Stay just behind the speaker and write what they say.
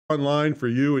online for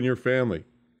you and your family.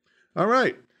 All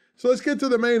right, so let's get to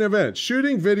the main event,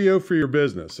 shooting video for your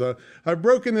business. I've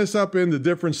broken this up into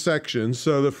different sections.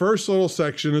 So the first little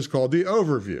section is called the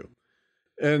overview.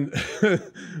 And a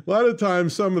lot of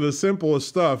times some of the simplest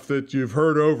stuff that you've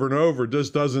heard over and over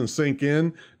just doesn't sink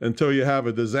in until you have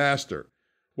a disaster.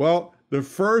 Well, the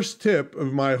first tip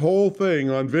of my whole thing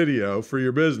on video for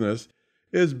your business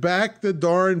is back the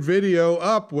darn video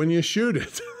up when you shoot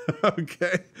it.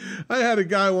 Okay. I had a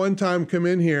guy one time come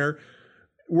in here,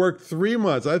 worked 3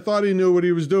 months. I thought he knew what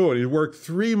he was doing. He worked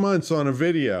 3 months on a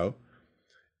video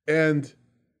and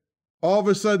all of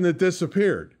a sudden it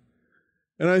disappeared.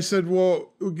 And I said,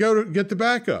 well, get the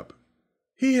backup.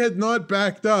 He had not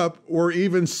backed up or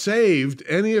even saved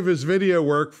any of his video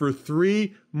work for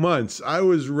 3 months. I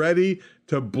was ready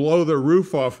to blow the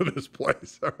roof off of this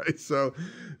place. All right. So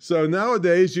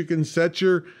nowadays you can set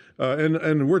your,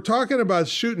 and we're talking about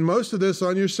shooting most of this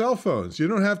on your cell phones. You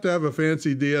don't have to have a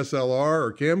fancy DSLR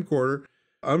or camcorder.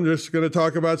 I'm just going to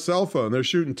talk about cell phone. They're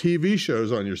shooting TV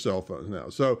shows on your cell phones now.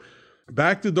 So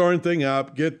back the darn thing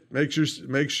up,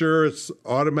 make sure it's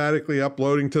automatically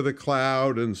uploading to the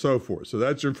cloud and so forth. So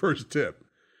that's your first tip.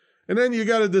 And then you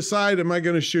got to decide, am I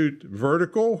going to shoot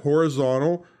vertical,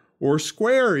 horizontal, or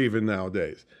square even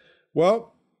nowadays?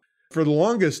 Well, for the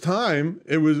longest time,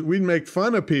 we'd make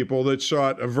fun of people that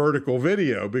shot a vertical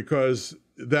video because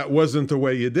that wasn't the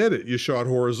way you did it. You shot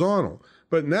horizontal.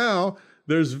 But now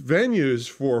there's venues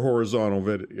for horizontal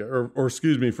video, or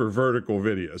excuse me, for vertical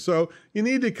video. So you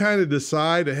need to kind of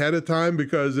decide ahead of time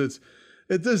because it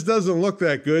just doesn't look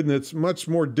that good, and it's much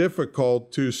more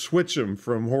difficult to switch them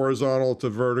from horizontal to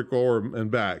vertical and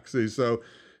back. See,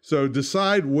 so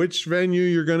decide which venue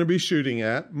you're going to be shooting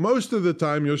at. Most of the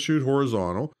time you'll shoot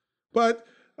horizontal, but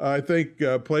I think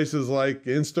places like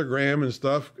Instagram and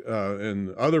stuff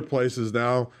and other places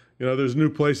now, there's new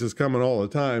places coming all the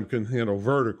time, can handle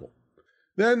vertical.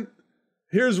 Then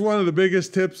here's one of the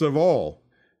biggest tips of all.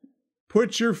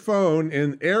 Put your phone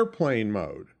in airplane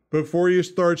mode before you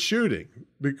start shooting,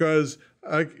 because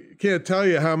I can't tell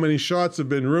you how many shots have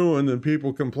been ruined and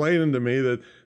people complaining to me that